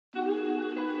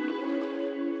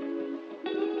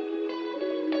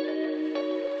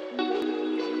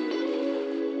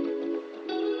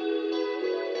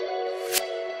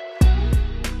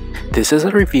This is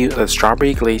a review of the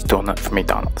Strawberry Glazed Donut from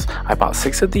McDonald's. I bought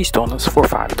 6 of these donuts for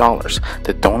 $5.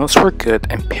 The donuts were good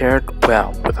and paired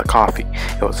well with a coffee.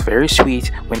 It was very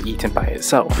sweet when eaten by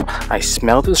itself. I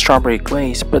smelled the strawberry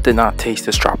glaze but did not taste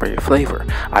the strawberry flavor.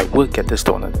 I would get this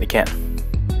donut again.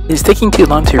 It is taking too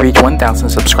long to reach 1,000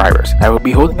 subscribers. I will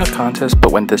be holding a contest,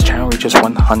 but when this channel reaches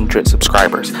 100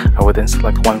 subscribers, I will then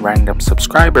select one random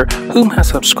subscriber whom has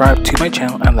subscribed to my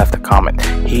channel and left a comment.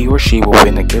 He or she will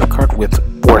win a gift card worth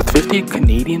 50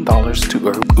 Canadian dollars to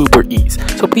Uber Eats,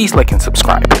 so please like and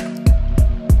subscribe.